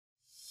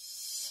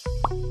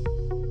Hey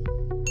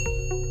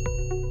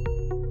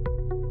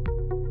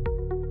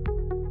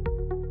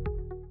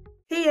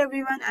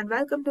everyone, and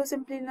welcome to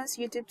Simplilearn's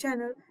YouTube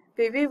channel,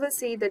 where we will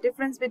see the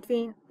difference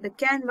between the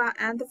Canva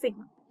and the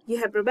Figma. You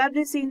have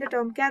probably seen the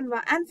term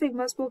Canva and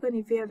Figma spoken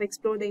if you have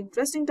explored the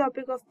interesting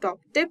topic of top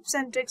tips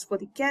and tricks for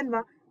the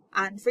Canva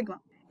and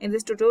Figma. In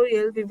this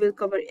tutorial, we will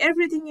cover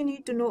everything you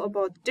need to know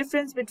about the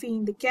difference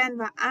between the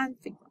Canva and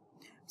Figma.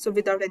 So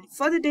without any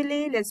further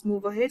delay, let's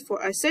move ahead for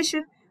our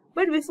session.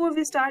 But before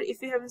we start,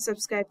 if you haven't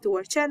subscribed to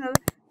our channel,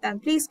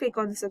 then please click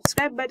on the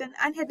subscribe button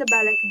and hit the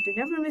bell icon to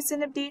never miss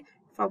an update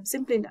from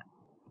Simplilearn.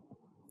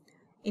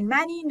 In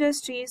many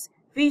industries,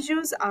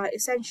 visuals are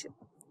essential.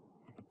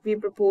 We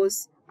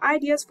propose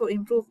ideas for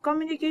improved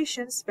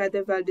communications,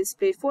 whether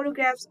well-displayed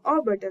photographs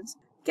or buttons.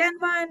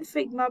 Canva and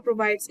Figma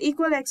provides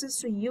equal access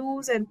to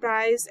use and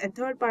price and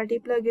third-party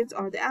plugins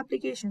or the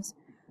applications,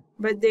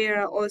 but there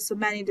are also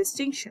many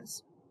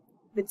distinctions,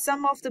 with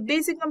some of the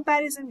basic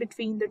comparison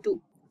between the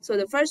two. So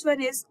the first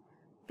one is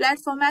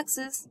platform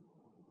access,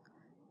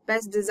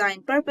 best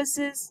design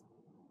purposes,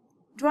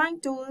 drawing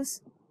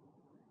tools,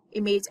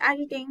 image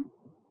editing,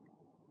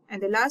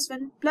 and the last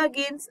one,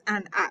 plugins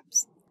and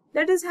apps.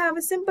 Let us have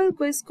a simple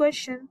quiz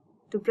question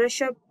to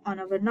brush up on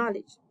our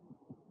knowledge.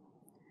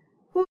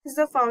 Who is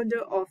the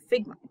founder of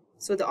Figma?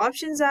 So the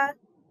options are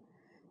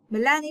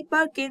Melanie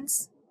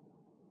Perkins,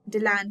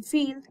 Dylan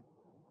Field,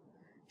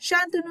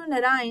 Shantanu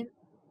Narayan,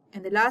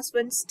 and the last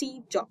one,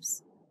 Steve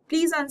Jobs.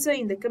 Please answer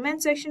in the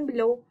comment section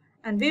below,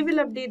 and we will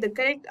update the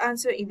correct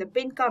answer in the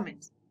pinned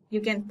comments.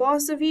 You can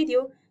pause the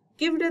video,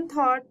 give it a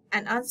thought,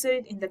 and answer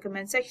it in the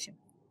comment section.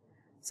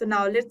 So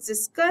now let's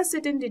discuss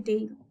it in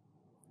detail.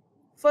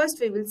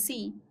 First, we will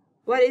see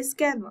what is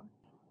Canva.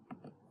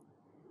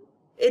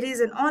 It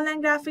is an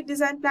online graphic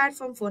design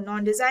platform for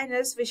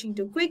non-designers wishing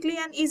to quickly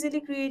and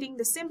easily creating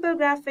the simple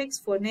graphics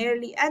for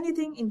nearly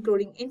anything,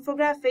 including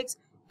infographics,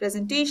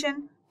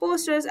 presentation,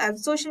 posters, and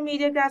social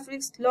media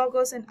graphics,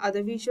 logos, and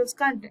other visuals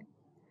content.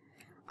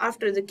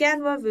 After the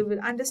Canva, we will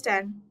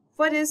understand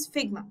what is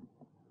Figma.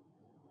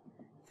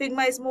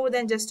 Figma is more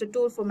than just a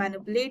tool for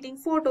manipulating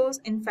photos.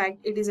 In fact,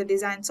 it is a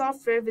design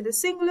software with a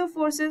singular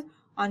focus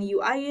on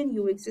UI and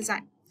UX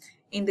design.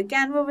 In the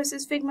Canva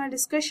versus Figma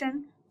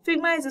discussion,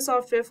 Figma is a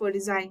software for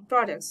designing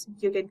products.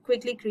 You can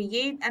quickly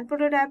create and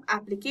prototype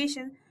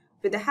applications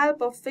with the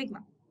help of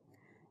Figma.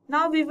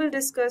 Now we will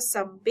discuss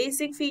some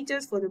basic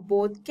features for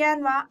both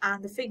Canva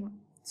and the Figma.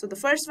 So the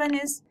first one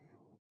is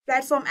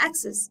platform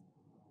access.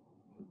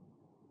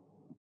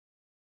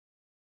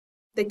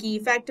 The key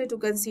factor to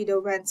consider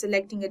when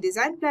selecting a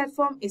design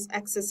platform is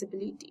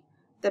accessibility.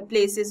 The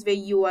places where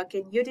you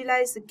can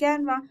utilize the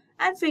Canva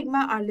and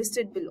Figma are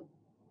listed below.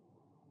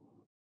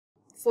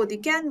 For the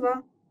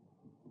Canva,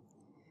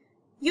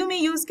 you may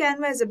use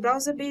Canva as a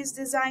browser-based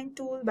design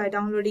tool by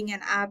downloading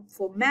an app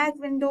for Mac,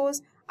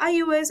 Windows,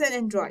 iOS, and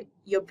Android.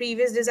 Your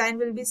previous design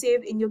will be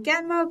saved in your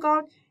Canva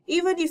account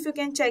even if you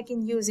can check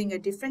in using a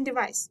different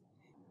device.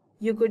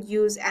 You could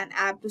use an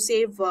app to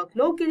save work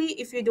locally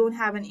if you don't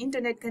have an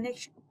internet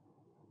connection.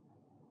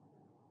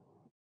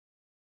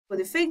 For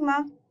the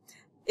Figma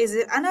is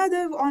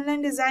another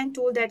online design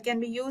tool that can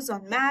be used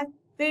on Mac,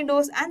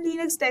 Windows, and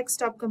Linux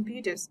desktop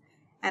computers.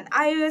 An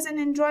iOS and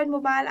Android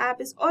mobile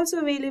app is also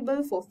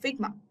available for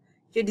Figma.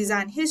 Your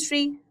design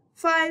history,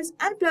 files,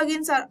 and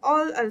plugins are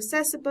all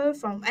accessible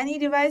from any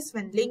device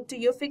when linked to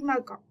your Figma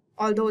account,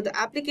 although the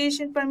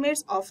application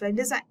permits offline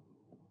design.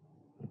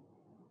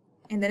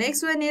 And the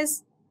next one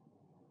is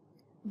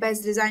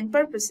best design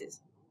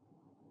purposes.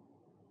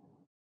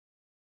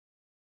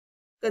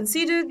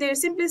 Consider their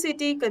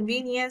simplicity,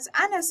 convenience,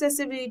 and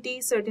accessibility.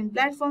 Certain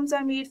platforms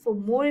are made for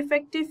more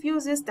effective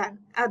uses than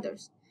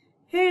others.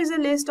 Here is a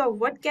list of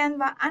what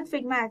Canva and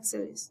Figma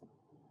excels.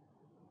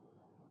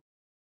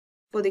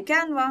 For the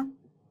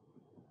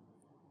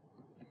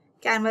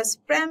Canva's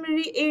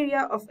primary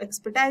area of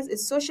expertise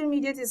is social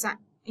media design,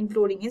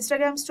 including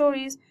Instagram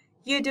stories,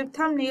 YouTube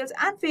thumbnails,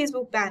 and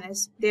Facebook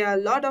banners. There are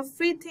a lot of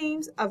free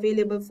themes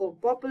available for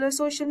popular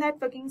social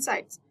networking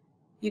sites.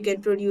 You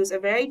can produce a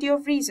variety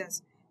of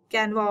reasons.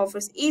 Canva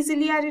offers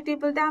easily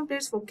editable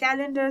templates for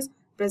calendars,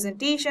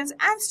 presentations,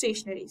 and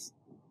stationeries.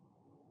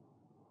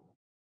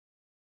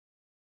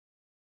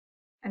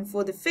 And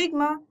for the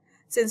Figma,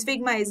 since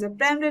Figma is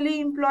primarily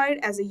employed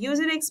as a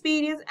user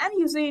experience and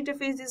user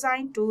interface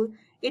design tool,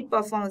 it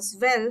performs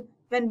well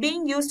when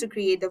being used to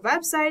create the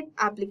website,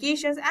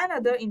 applications, and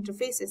other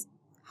interfaces.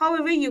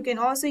 However, you can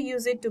also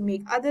use it to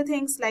make other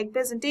things like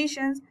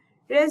presentations,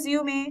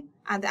 resume,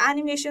 and the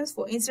animations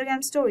for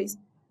Instagram stories.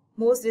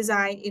 Most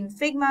design in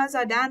Figmas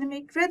are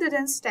dynamic rather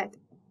than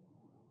static.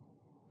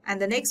 And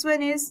the next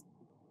one is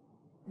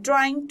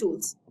drawing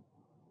tools.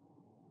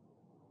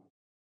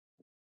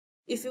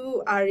 If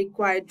you are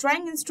required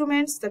drawing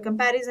instruments, the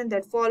comparison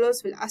that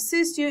follows will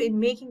assist you in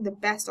making the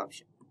best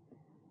option.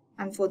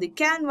 And for the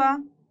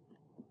Canva,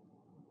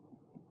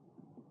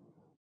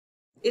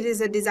 it is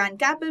the design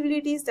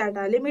capabilities that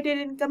are limited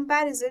in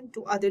comparison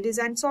to other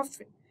design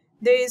software.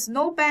 There is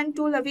no pen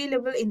tool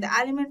available in the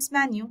Elements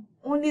menu,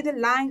 only the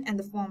line and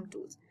the form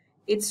tools.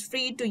 It's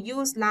free to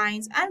use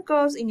lines and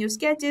curves in your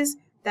sketches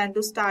than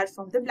to start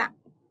from the blank.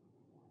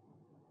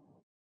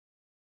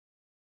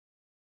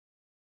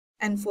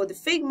 And for the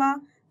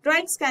Figma,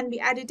 drawings can be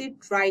edited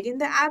right in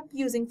the app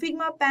using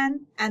Figma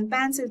pen and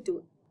pencil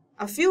tool.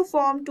 A few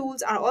form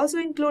tools are also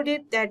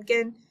included that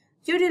can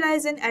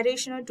utilize an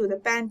additional to the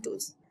pen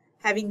tools.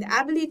 Having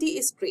the ability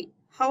is great.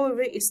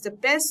 However, it's the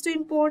best to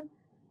import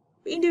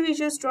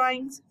individual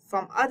drawings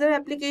from other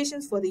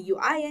applications for the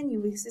UI and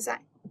UX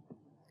design.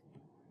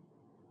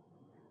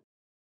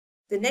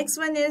 The next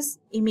one is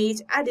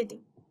image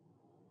editing.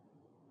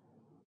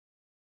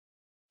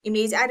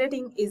 Image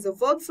editing is a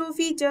workflow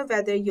feature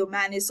whether you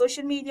manage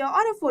social media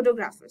or a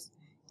photographer.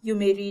 You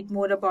may read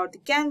more about the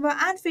Canva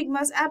and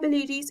Figma's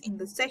abilities in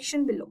the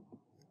section below.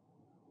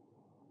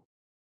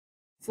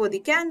 For the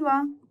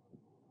Canva,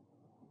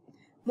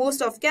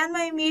 most of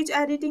Canva image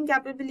editing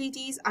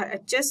capabilities are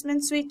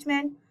adjustment,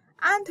 switchment,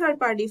 and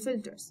third-party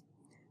filters.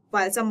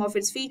 While some of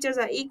its features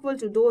are equal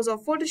to those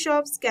of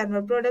Photoshop's,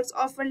 Canva products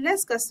offer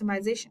less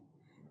customization.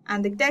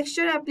 And the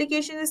texture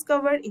application is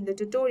covered in the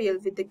tutorial.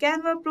 With the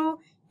Canva Pro,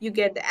 you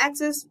get the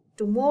access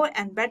to more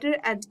and better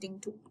editing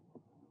tools.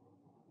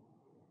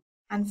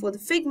 And for the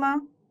Figma,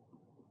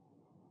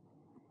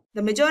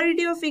 the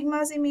majority of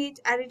Figma's image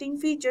editing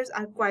features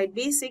are quite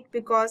basic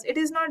because it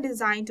is not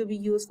designed to be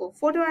used for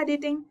photo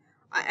editing.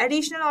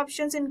 Additional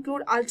options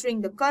include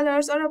altering the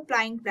colors or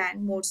applying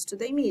blend modes to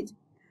the image.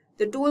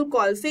 The tool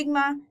called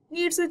Figma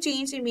needs to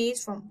change image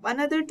from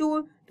another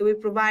tool to be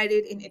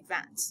provided in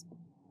advance.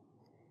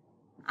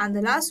 And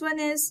the last one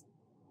is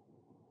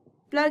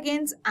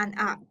plugins and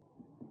app.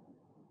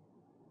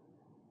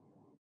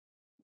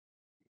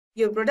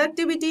 Your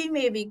productivity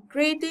may be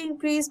greatly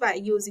increased by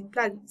using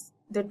plugins.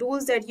 The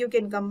tools that you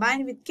can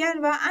combine with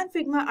Canva and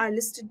Figma are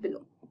listed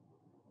below.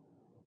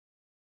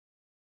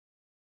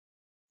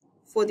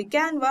 For the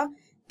Canva,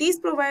 these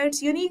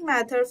provides unique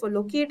method for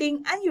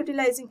locating and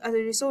utilizing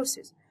other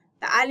resources.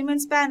 The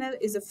Elements panel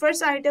is the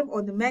first item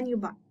on the menu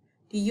bar.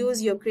 To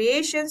use your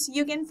creations,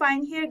 you can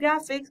find here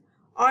graphics,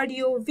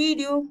 audio,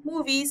 video,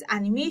 movies,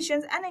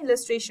 animations, and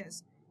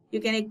illustrations. You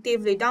can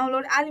actively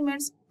download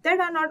elements that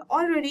are not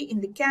already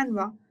in the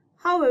Canva.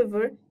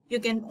 However, you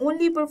can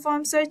only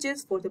perform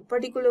searches for the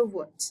particular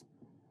words.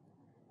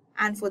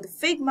 And for the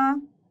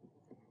Figma,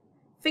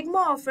 Figma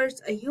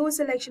offers a huge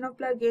selection of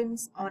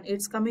plugins on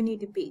its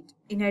community page.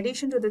 In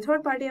addition to the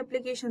third-party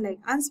applications like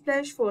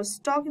Unsplash for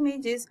stock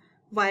images,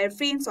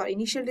 wireframes or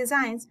initial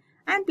designs,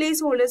 and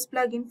placeholders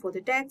plugin for the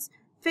text,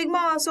 Figma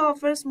also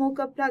offers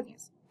mockup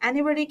plugins.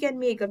 Anybody can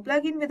make a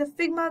plugin with a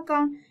Figma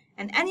account,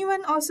 and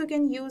anyone also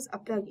can use a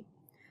plugin.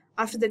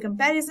 After the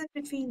comparison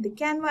between the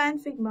Canva and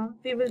Figma,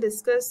 we will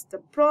discuss the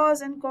pros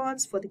and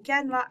cons for the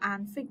Canva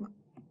and Figma.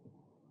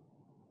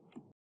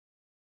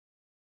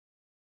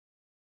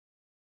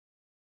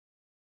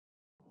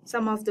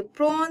 Some of the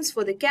pros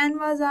for the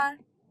Canvas are: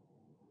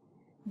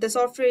 the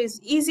software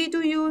is easy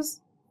to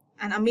use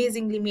and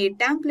amazingly made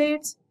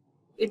templates,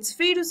 it's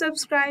free to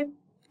subscribe,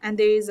 and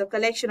there is a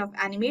collection of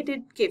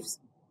animated GIFs.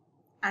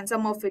 And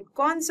some of its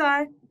cons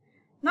are: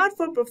 not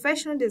for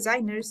professional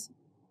designers.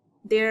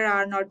 There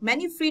are not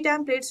many free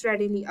templates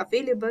readily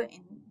available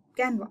in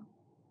Canva.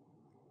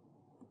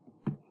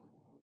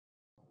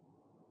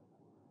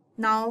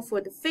 Now for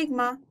the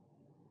Figma,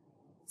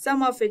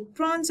 some of its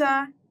pros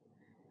are: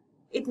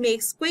 it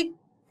makes quick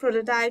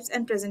prototypes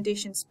and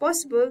presentations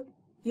possible,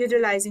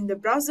 utilizing the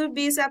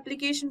browser-based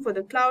application for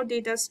the cloud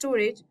data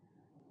storage.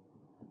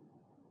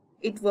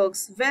 It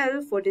works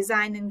well for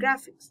design and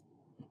graphics.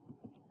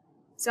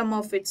 Some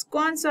of its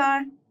cons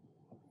are: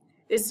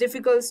 it's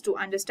difficult to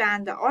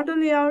understand the auto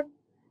layout.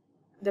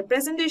 The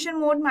presentation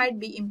mode might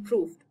be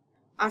improved.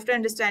 After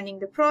understanding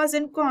the pros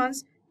and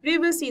cons, we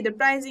will see the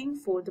pricing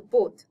for the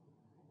both.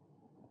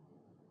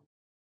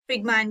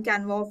 Figma and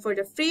Canva offer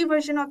the free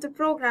version of the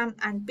program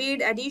and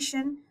paid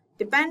edition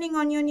depending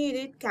on your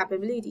needed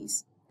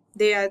capabilities.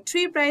 There are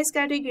 3 price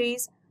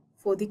categories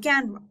for the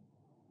Canva.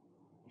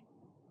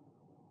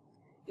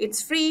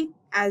 It's free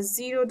as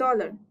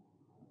 $0,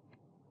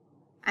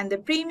 and the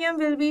premium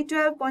will be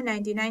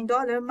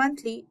 $12.99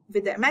 monthly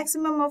with a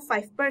maximum of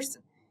 5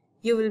 persons.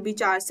 You will be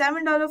charged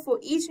 $7 for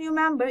each new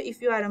member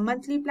if you are a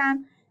monthly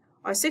plan,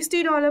 or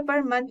 $60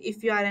 per month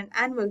if you are an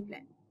annual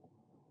plan.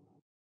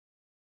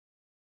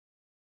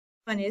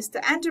 One is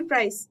the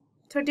Enterprise,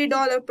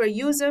 $30 per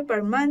user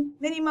per month,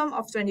 minimum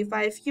of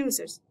 25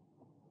 users.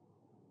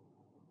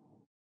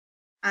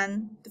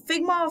 And the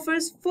Figma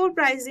offers 4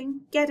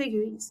 pricing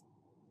categories.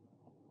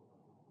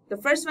 The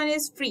first one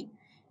is free,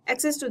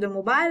 access to the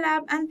mobile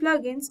app and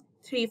plugins,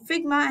 3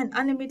 Figma and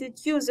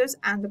unlimited users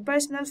and the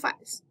personal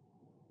files.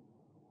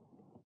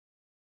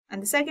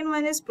 And the second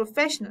one is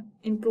professional,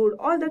 include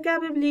all the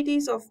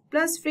capabilities of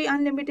plus free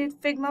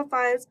unlimited Figma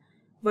files,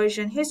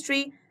 version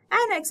history,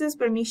 and access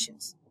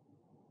permissions.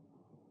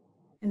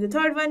 And the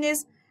third one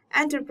is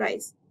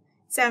Enterprise,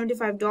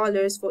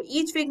 $75 for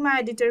each Figma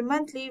editor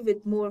monthly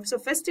with more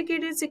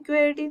sophisticated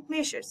security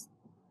measures.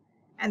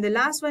 And the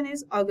last one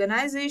is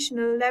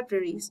Organizational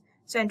Libraries,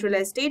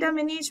 centralized data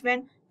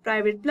management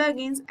private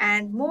plugins,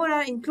 and more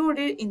are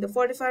included in the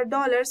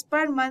 $45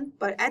 per month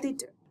per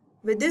editor.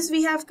 With this,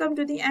 we have come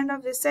to the end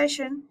of this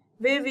session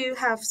where we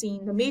have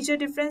seen the major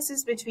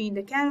differences between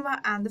the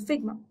Canva and the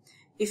Figma.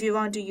 If you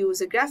want to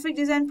use a graphic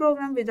design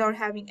program without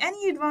having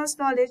any advanced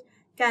knowledge,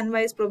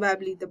 Canva is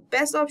probably the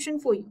best option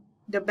for you.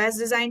 The best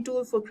design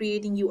tool for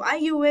creating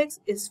UI UX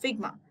is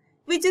Figma,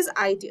 which is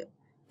ideal.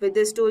 With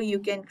this tool, you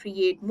can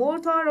create more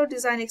thorough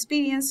design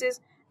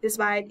experiences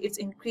despite its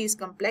increased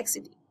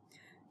complexity.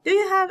 Do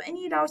you have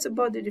any doubts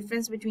about the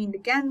difference between the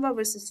Canva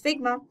versus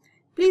Figma?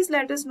 Please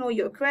let us know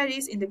your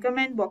queries in the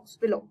comment box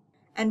below,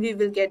 and we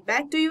will get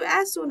back to you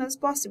as soon as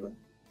possible.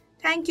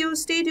 Thank you,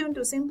 stay tuned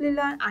to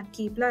Simplilearn and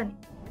keep learning.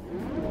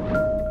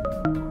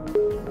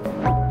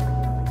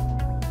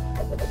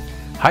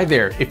 Hi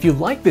there, if you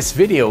like this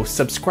video,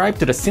 subscribe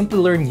to the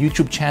Simplilearn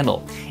YouTube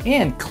channel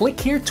and click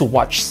here to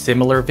watch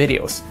similar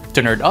videos.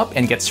 To nerd up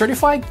and get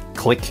certified,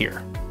 click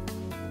here.